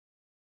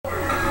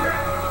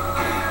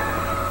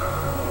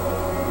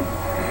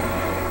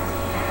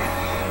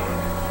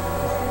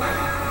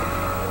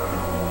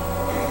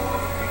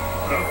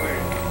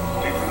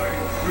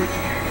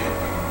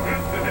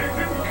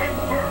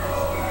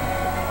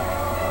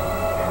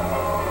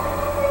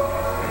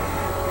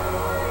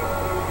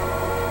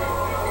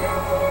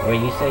Where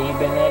you say you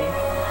been, Eddie?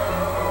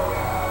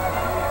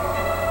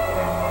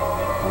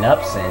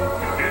 Nupson.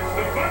 It's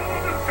the battle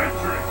of the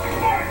century.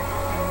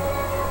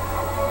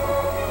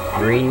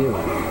 WreQ.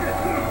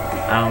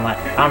 I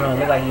don't know, it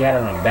looked like he had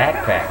it on a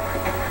backpack.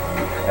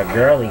 A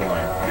girly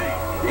one.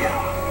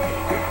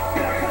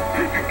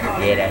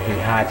 Yeah, that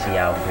Hihachi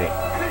outfit.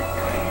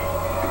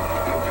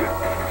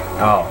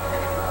 Oh.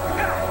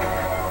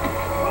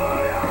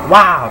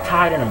 Wow,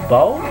 tied in a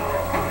bow?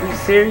 You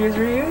serious,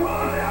 WreQ?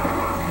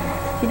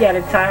 He got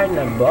it tied in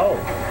a bow.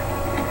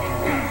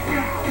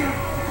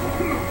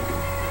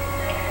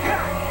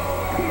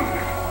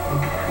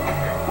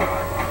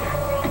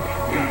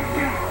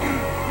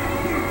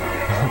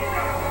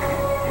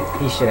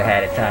 He should have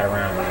had it tied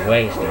around his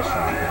waist or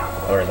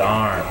something. Or his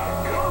arm.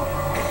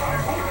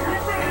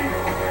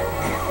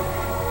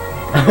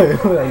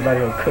 Anybody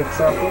gonna cook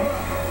something?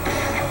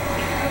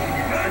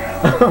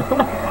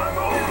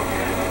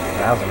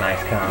 That was a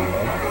nice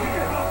combo.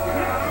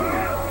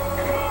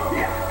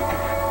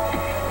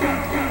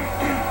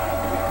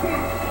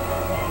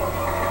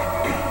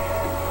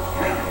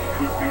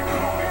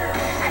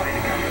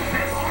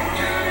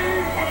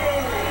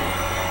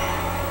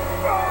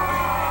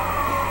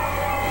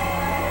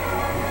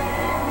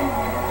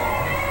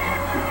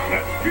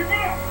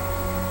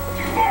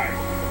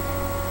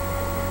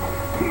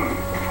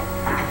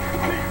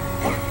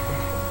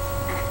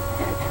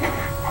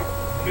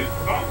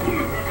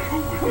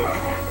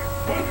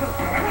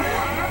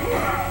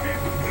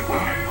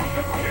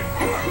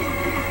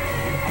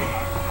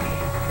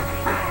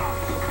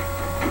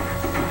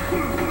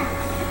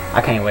 I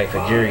can't wait for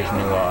Jury's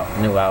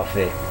new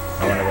outfit.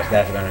 I wonder what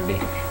that's gonna be.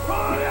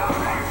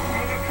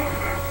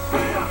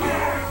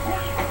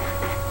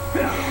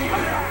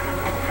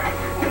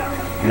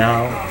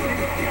 No.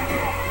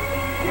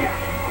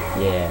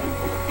 Yeah.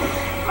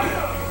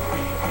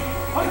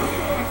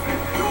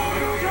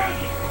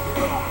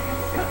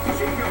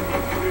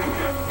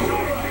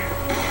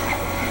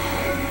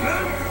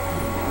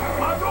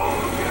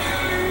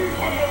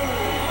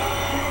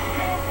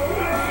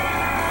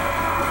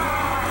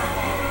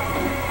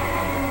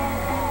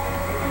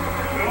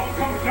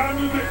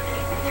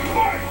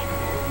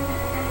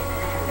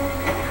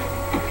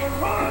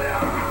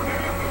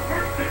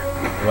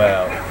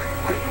 Well,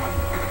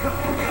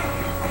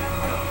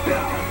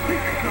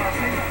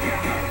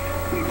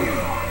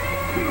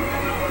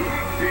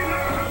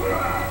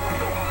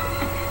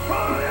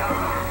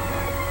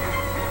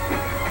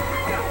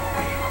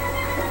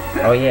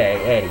 oh yeah,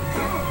 Eddie.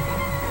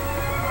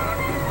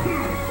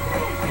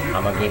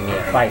 I'm gonna give me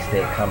a fight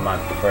stick come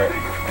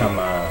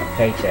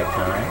paycheck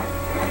time,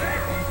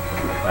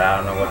 but I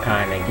don't know what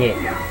kind to get.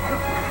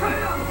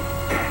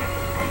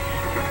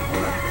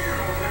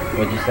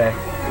 What'd you say?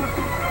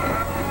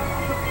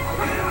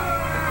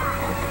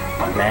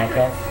 Mad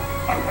Cat?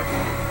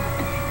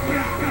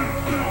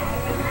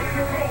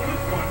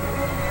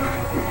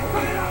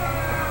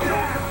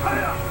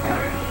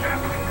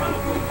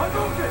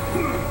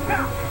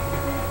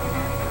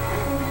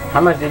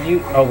 How much did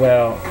you? Oh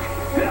well,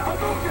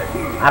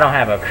 I don't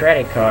have a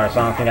credit card,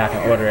 so I don't think I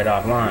can order it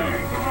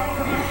offline.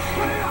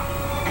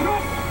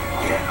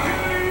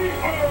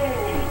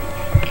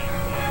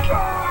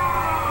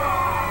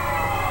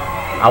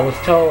 I was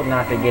told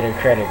not to get a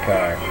credit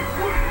card.